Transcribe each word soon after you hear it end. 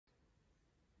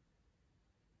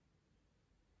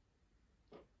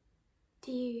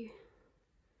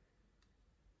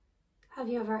have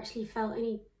you ever actually felt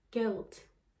any guilt?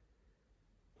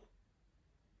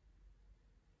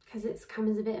 Because it's come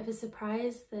as a bit of a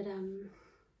surprise that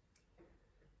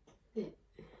that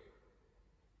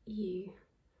you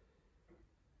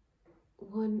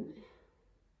want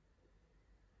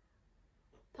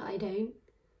that I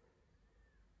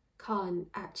can't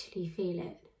actually feel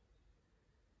it.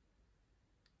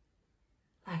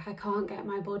 Like I can't get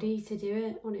my body to do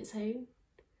it on its own.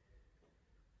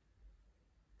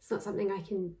 It's not something I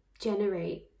can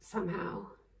generate somehow.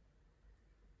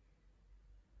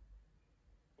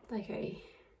 Like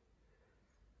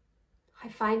I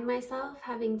find myself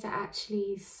having to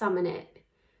actually summon it,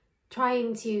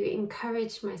 trying to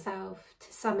encourage myself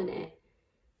to summon it.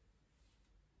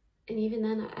 And even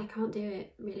then, I can't do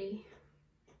it, really.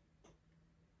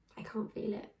 I can't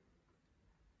feel it.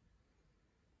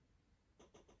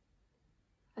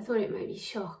 I thought it might be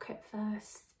shock at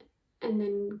first, and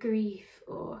then grief,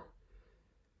 but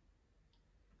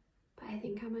I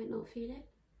think I might not feel it.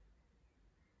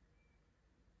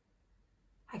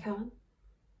 I can't.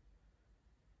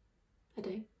 I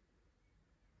don't.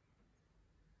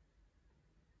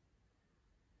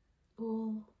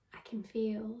 All I can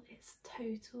feel is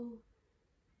total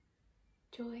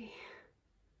joy,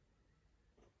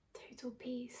 total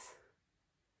peace.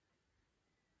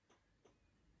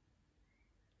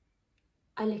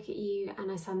 I look at you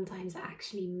and I sometimes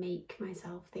actually make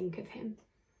myself think of him.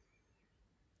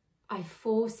 I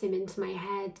force him into my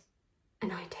head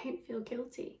and I don't feel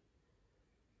guilty.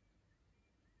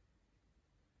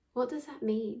 What does that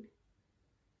mean?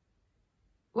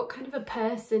 What kind of a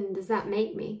person does that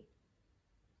make me?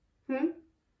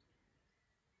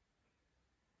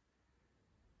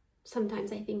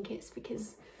 Sometimes I think it's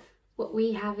because what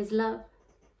we have is love,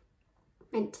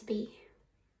 meant to be.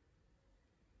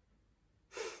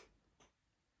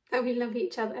 That we love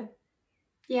each other.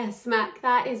 Yes, Mac,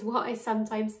 that is what I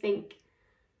sometimes think.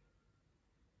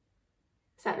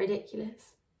 Is that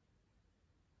ridiculous?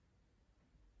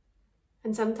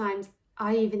 And sometimes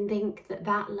I even think that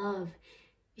that love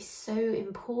is so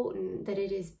important that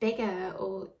it is bigger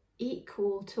or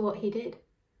equal to what he did.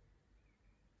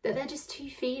 That they're just two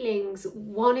feelings.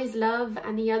 One is love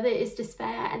and the other is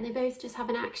despair, and they both just have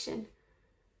an action.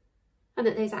 And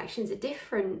that those actions are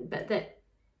different, but that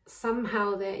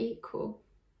somehow they're equal.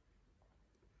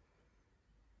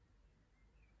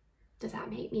 Does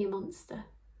that make me a monster?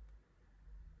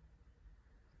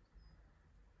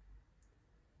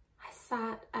 I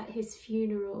sat at his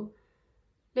funeral,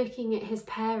 looking at his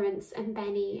parents and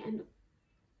Benny, and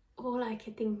all I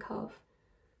could think of,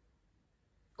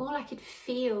 all I could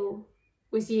feel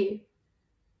was you.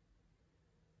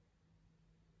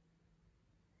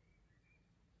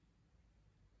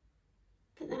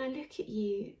 But then I look at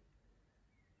you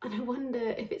and I wonder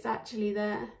if it's actually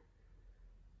there.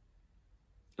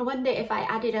 I wonder if I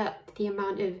added up the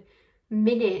amount of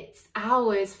minutes,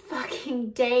 hours,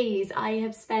 fucking days I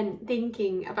have spent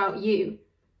thinking about you.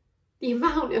 The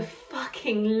amount of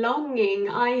fucking longing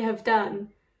I have done.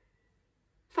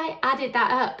 If I added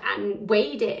that up and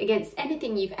weighed it against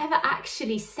anything you've ever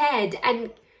actually said,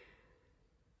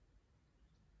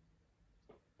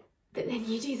 but then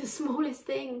you do the smallest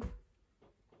thing.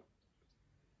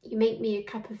 You make me a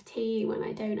cup of tea when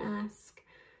I don't ask.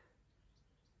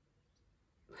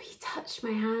 Or you touch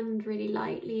my hand really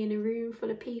lightly in a room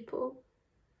full of people.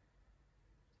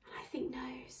 And I think, no,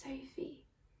 Sophie,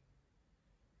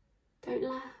 don't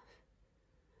laugh.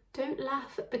 Don't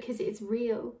laugh because it's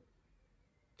real.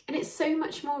 And it's so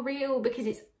much more real because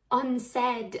it's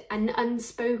unsaid and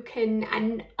unspoken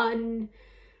and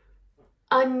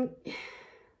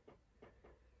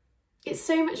it's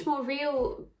so much more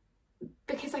real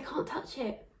because I can't touch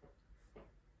it.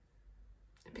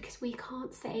 And because we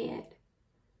can't say it.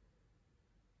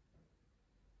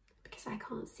 Because I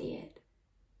can't see it.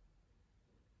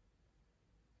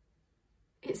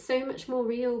 It's so much more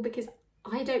real because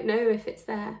I don't know if it's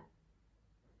there.